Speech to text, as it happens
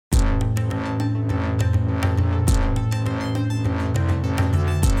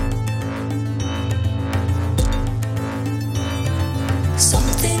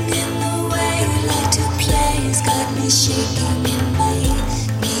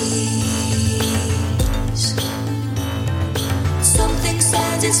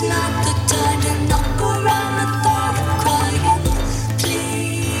is not the time to knock around the thought of crying.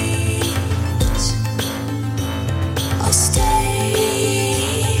 Please, I'll stay.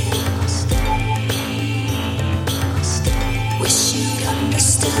 Wish you'd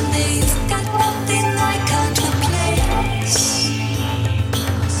understand that you've got nothing I can't replace.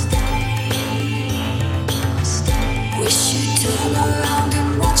 Wish you'd turn around and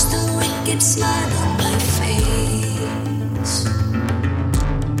watch the wicked smile on my face.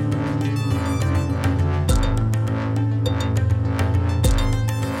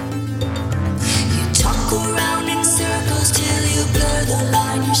 You talk around in circles till you blur the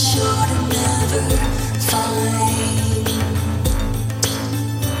line you're sure to never find.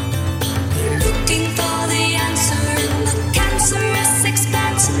 You're looking for the answer in the cancerous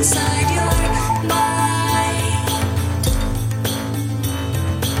expanse inside your mind.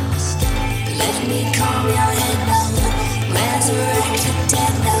 Let me calm your head now, resurrect the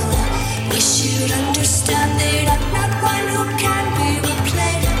dead now. Wish you'd understand that I'm not one who can be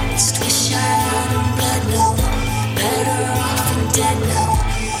replaced. Wish I had blood now, better off and dead now.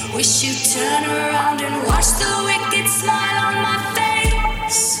 Wish you'd turn around and watch the wicked smile